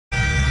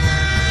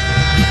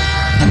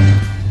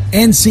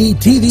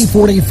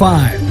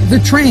NCTV45, The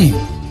Train,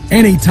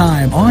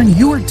 anytime on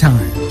your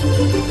time.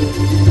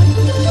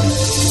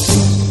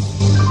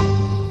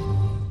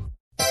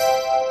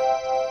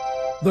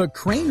 The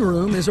Crane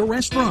Room is a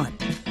restaurant.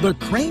 The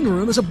Crane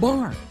Room is a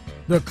bar.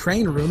 The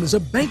Crane Room is a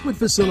banquet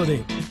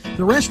facility.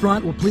 The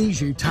restaurant will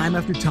please you time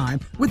after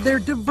time with their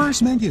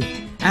diverse menu.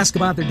 Ask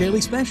about their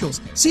daily specials.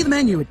 See the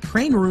menu at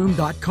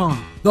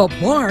craneroom.com. The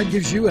bar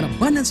gives you an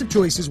abundance of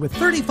choices with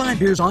 35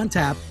 beers on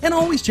tap and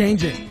always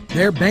changing.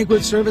 Their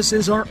banquet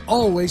services are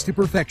always to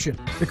perfection.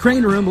 The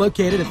Crane Room,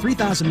 located at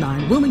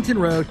 3009 Wilmington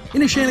Road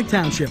in Neshannock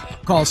Township.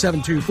 Call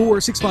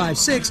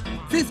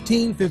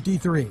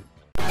 724-656-1553.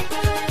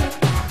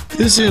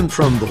 This in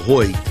from the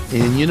Hoyt,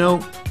 and you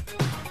know,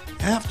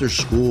 after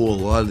school,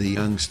 a lot of the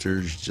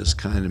youngsters just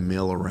kind of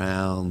mill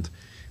around.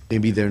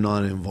 Maybe they're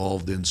not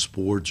involved in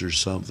sports or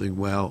something.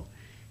 Well,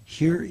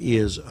 here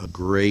is a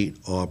great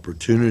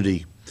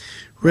opportunity.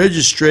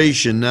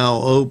 Registration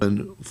now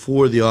open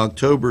for the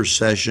October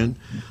session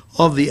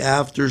of the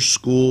After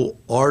School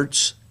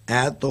Arts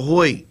at the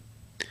Hoyt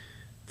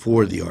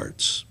for the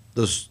arts.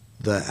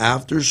 The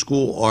After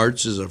School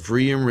Arts is a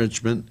free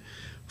enrichment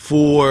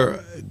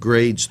for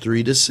grades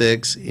 3 to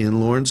 6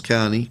 in Lawrence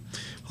County.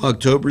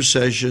 October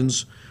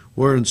sessions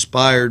were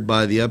inspired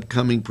by the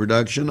upcoming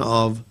production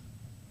of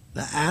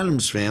The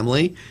Addams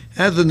Family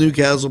at the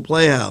Newcastle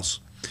Playhouse.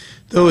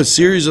 Though a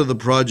series of the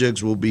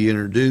projects will be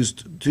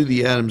introduced to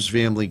the Addams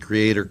Family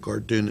creator,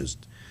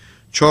 cartoonist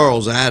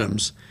Charles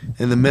Addams,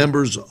 and the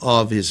members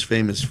of his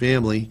famous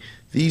family,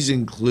 these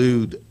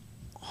include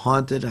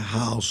haunted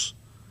house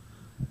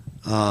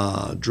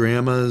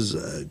dramas,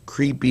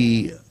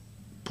 creepy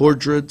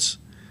portraits,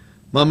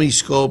 mummy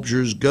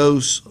sculptures,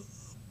 ghosts,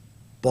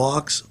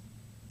 box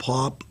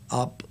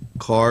pop-up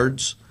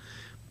cards,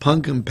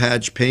 pumpkin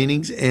patch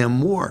paintings, and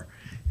more.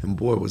 And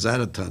boy, was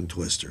that a tongue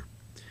twister.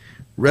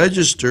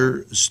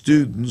 Register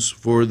students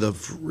for the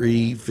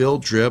free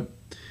field trip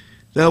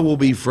that will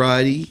be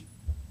Friday,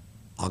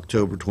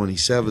 October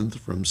 27th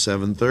from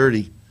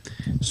 7:30,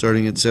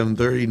 starting at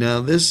 7:30. Now,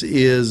 this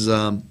is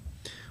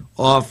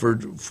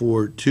offered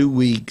for 2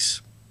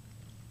 weeks,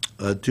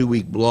 a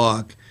 2-week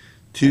block,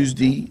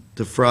 Tuesday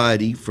to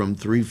Friday from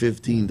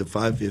 3:15 to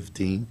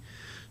 5:15.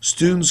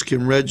 Students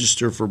can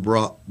register for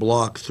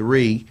Block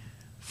 3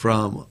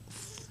 from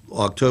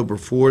October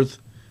 4th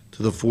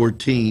to the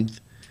 14th,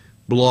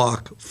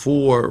 Block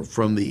 4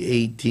 from the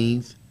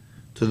 18th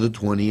to the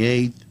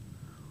 28th,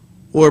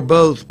 or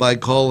both by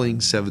calling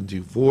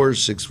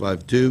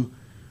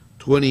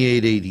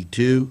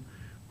 724-652-2882.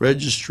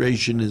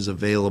 Registration is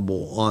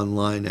available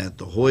online at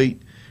the Hoyt.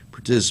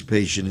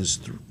 Participation is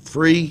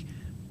free,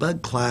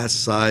 but class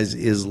size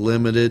is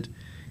limited,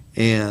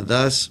 and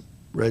thus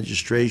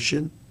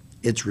registration,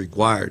 it's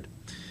required.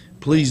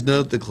 Please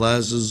note the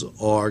classes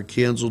are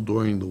canceled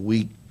during the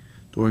week,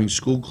 during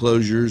school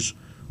closures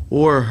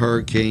or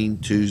Hurricane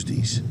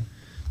Tuesdays.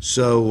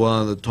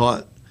 So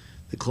the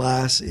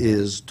class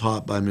is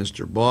taught by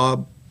Mr.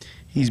 Bob.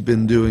 He's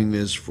been doing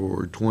this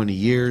for 20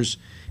 years.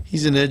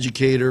 He's an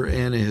educator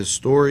and a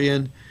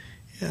historian.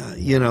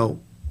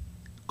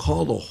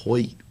 Call the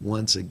Hoyt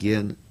once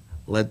again.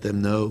 Let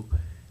them know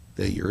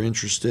that you're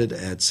interested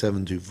at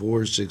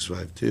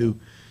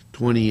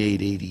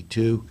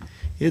 724-652-2882.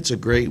 It's a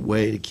great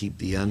way to keep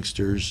the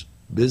youngsters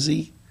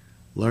busy,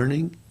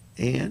 learning,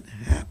 and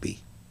happy.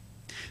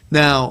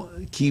 Now,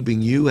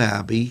 keeping you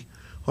happy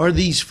are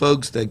these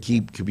folks that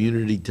keep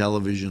community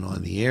television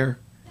on the air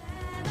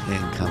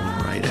and coming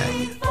right at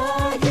you.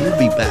 We'll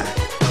be back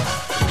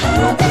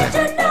real quick.